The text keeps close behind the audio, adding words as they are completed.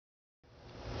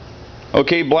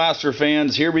Okay, Blaster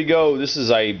fans, here we go. This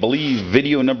is, I believe,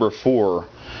 video number 4.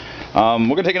 We're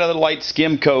going to take another light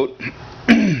skim coat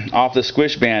off the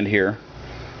Squish band here.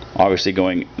 Obviously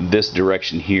going this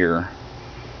direction here,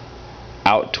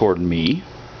 out toward me.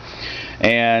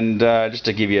 And just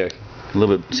to give you a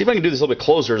little bit, see if I can do this a little bit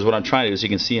closer is what I'm trying to do so you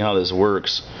can see how this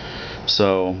works.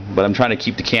 So, but I'm trying to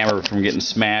keep the camera from getting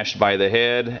smashed by the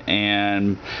head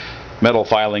and metal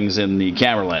filings in the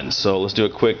camera lens. So let's do a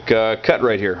quick cut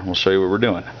right here. We'll show you what we're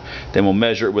doing. Then we'll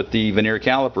measure it with the veneer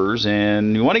calipers,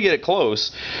 and you want to get it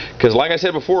close because, like I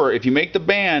said before, if you make the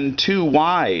band too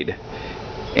wide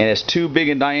and it's too big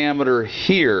in diameter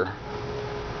here,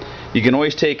 you can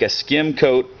always take a skim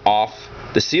coat off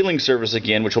the sealing surface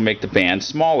again, which will make the band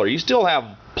smaller. You still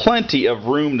have plenty of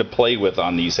room to play with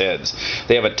on these heads.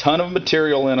 They have a ton of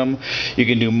material in them. You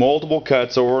can do multiple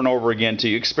cuts over and over again to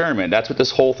experiment. That's what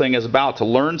this whole thing is about, to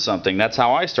learn something. That's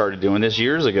how I started doing this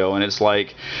years ago, and it's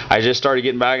like I just started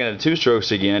getting back into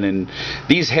two-strokes again, and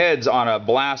these heads on a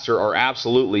blaster are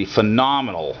absolutely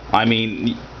phenomenal. I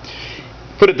mean,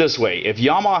 put it this way, if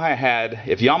Yamaha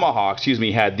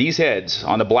had these heads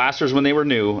on the blasters when they were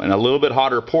new and a little bit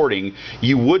hotter porting,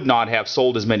 you would not have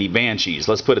sold as many Banshees.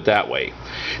 Let's put it that way.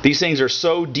 These things are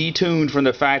so detuned from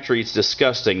the factory, it's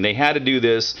disgusting. They had to do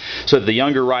this so that the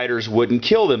younger riders wouldn't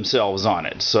kill themselves on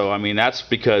it. So, I mean, that's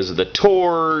because of the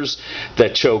Tors,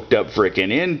 the choked up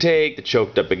frickin' intake, the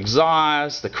choked up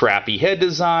exhaust, the crappy head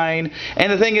design,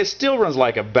 and the thing is, still runs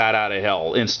like a bat out of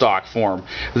hell in stock form.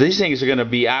 These things are going to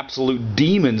be absolute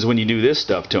demons when you do this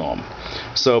stuff to them.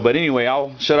 So, but anyway,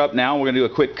 I'll shut up now. We're going to do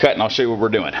a quick cut and I'll show you what we're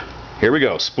doing. Here we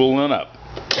go, spooling up.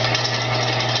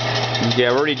 Okay,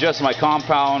 I've already adjusted my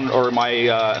compound, or my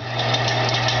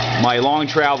my long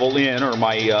travel in, or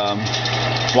my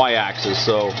y-axis,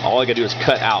 so all I got to do is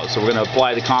cut out. So we're going to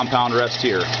apply the compound rest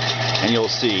here, and you'll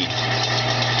see.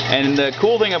 And the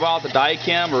cool thing about the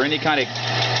Dicam, or any kind of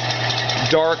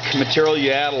dark material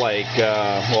you add, like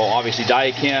well, obviously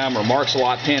Dicam or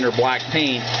Marks-a-Lot pen or black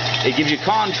paint, it gives you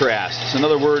contrast. In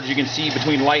other words, you can see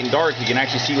between light and dark. You can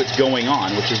actually see what's going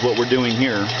on, which is what we're doing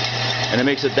here, and it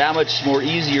makes it that much more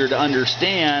easier to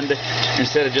understand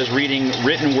instead of just reading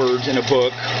written words in a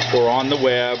book or on the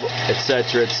web,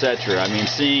 etc., etc. I mean,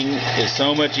 seeing is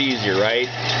so much easier, right?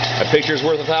 A picture's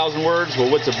worth 1,000 words.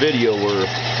 Well, what's a video worth?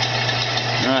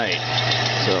 Right.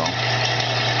 So,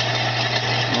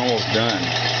 almost done.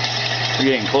 We're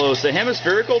getting close. The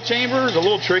hemispherical chamber is a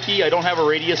little tricky. I don't have a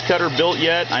radius cutter built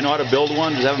yet. I know how to build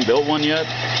one, just haven't built one yet.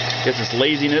 I guess it's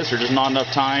laziness or just not enough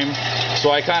time.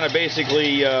 So I kind of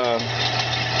basically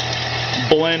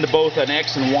blend both an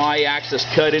X and Y axis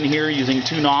cut in here using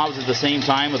 2 knobs at the same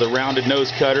time with a rounded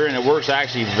nose cutter, and it works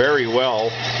actually very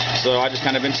well. So I just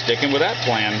kind of been sticking with that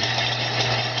plan.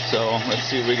 So let's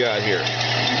see what we got here.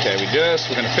 Okay, we're going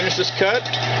to finish this cut.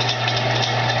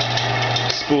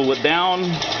 Spool it down.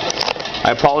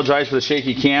 I apologize for the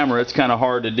shaky camera. It's kind of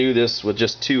hard to do this with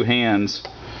just 2 hands.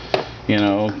 You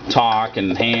know, talk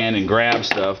and hand and grab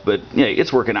stuff, but yeah,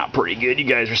 it's working out pretty good. You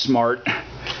guys are smart.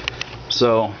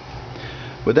 So,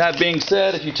 with that being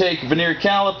said, if you take veneer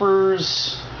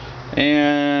calipers,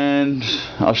 and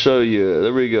I'll show you,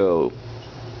 there we go.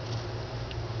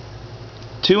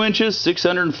 2 inches,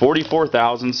 644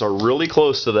 thousandths, so really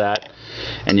close to that.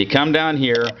 And you come down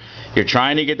here, you're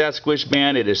trying to get that Squish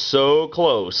band, it is so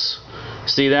close.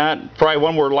 See that? Probably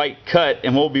one more light cut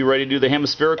and we'll be ready to do the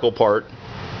hemispherical part.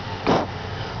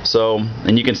 So,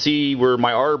 and you can see where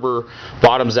my arbor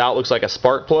bottoms out, looks like a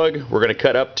spark plug. We're going to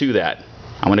cut up to that.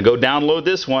 I'm going to go download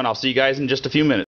this one. I'll see you guys in just a few minutes.